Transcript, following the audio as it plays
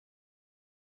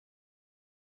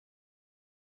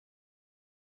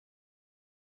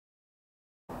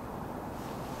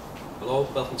Hello,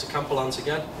 welcome to Camperlands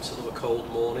again. It's another cold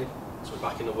morning, so we're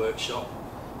back in the workshop.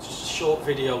 It's just a short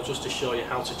video just to show you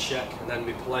how to check and then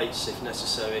replace, if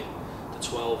necessary, the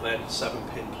 12N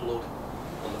 7-pin plug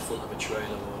on the front of a trailer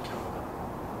or a caravan.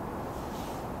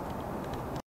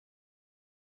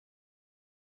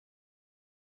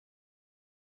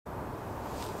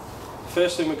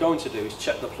 First thing we're going to do is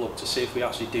check the plug to see if we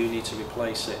actually do need to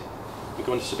replace it. We're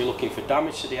going to be looking for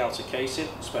damage to the outer casing,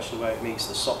 especially where it meets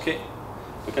the socket.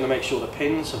 We're going to make sure the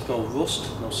pins have no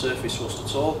rust, no surface rust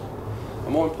at all. And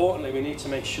more importantly, we need to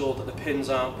make sure that the pins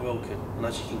aren't broken. And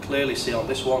as you can clearly see on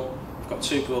this one, we've got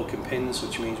 2 broken pins,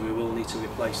 which means we will need to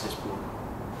replace this plug.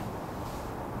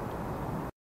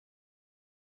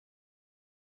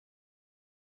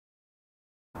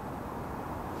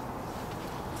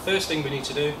 First thing we need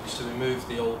to do is to remove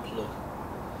the old plug.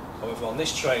 However, on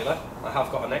this trailer I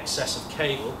have got an excess of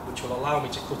cable which will allow me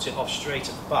to cut it off straight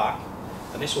at the back,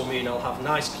 and this will mean I'll have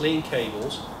nice clean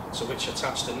cables to which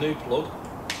attach the new plug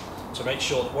to make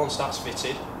sure that once that's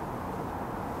fitted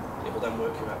it will then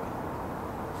work correctly.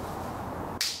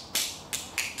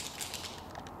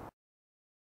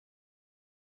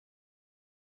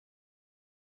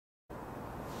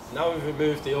 Now we've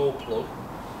removed the old plug,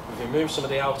 we've removed some of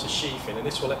the outer sheathing, and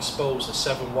this will expose the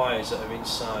 7 wires that are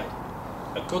inside.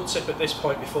 A good tip at this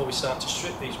point before we start to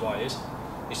strip these wires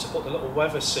is to put the little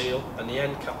weather seal and the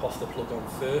end cap off the plug on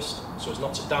first, so as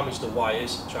not to damage the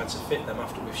wires trying to fit them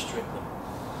after we've stripped them.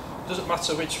 It doesn't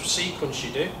matter which sequence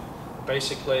you do,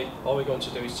 basically all we're going to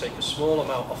do is take a small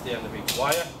amount off the end of each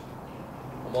wire,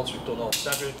 and once we've done all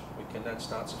 7 we can then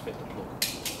start to fit the plug.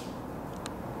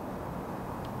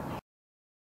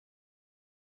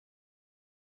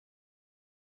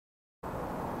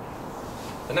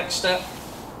 The next step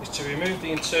is to remove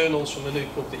the internals from the new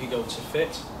plug that you're going to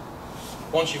fit.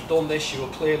 Once you've done this, you will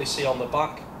clearly see on the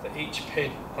back that each pin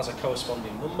has a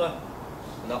corresponding number,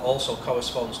 and that also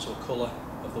corresponds to a colour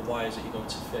of the wires that you're going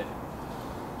to fit.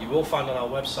 You will find on our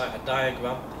website a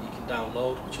diagram that you can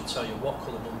download which will tell you what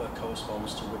colour number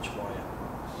corresponds to which wire.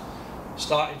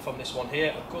 Starting from this one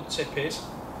here, a good tip is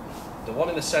the one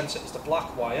in the centre is the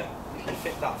black wire. If you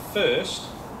fit that first,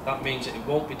 that means that it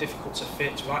won't be difficult to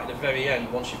fit right at the very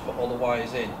end once you've put all the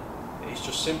wires in. It's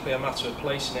just simply a matter of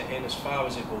placing it in as far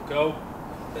as it will go,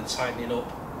 then tightening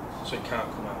up so it can't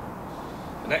come out.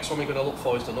 The next one we're going to look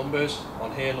for is the numbers.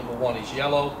 On here, number 1 is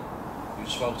yellow. You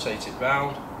just rotate it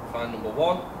round, find number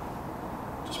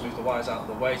 1. Just move the wires out of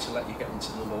the way to let you get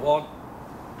into number 1.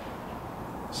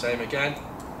 Same again,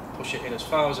 push it in as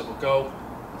far as it will go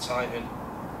and tighten.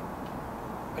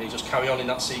 And you just carry on in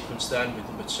that sequence then with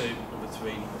number 2, number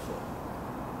 3, number 4.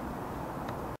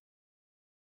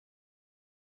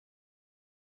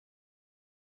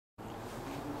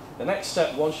 The next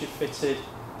step, once you've fitted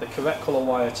the correct colour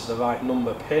wire to the right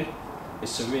number pin,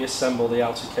 is to reassemble the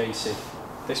outer casing.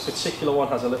 This particular one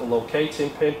has a little locating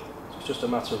pin, so it's just a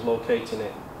matter of locating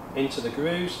it into the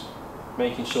grooves,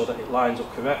 making sure that it lines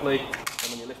up correctly, and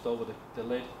when you lift over the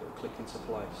lid, it will click into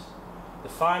place. The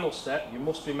final step, you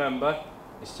must remember,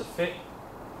 is to fit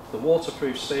the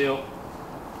waterproof seal,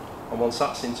 and once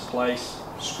that's into place,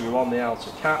 screw on the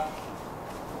outer cap,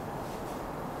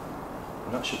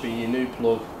 and that should be your new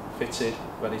plug fitted,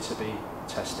 ready to be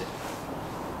tested.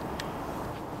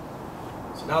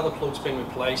 So now the plug's been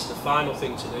replaced, the final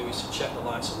thing to do is to check the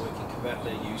lights are working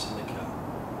correctly using the car.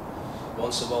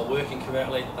 Once they're all working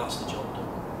correctly, that's the job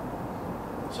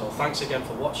done. So thanks again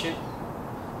for watching.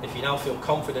 If you now feel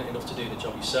confident enough to do the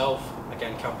job yourself,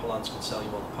 again Camperlands can sell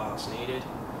you all the parts needed.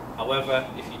 However,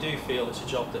 if you do feel it's a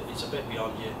job that is a bit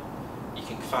beyond you, you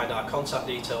can find our contact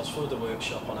details through the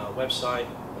workshop on our website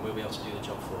and we'll be able to do the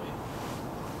job for you.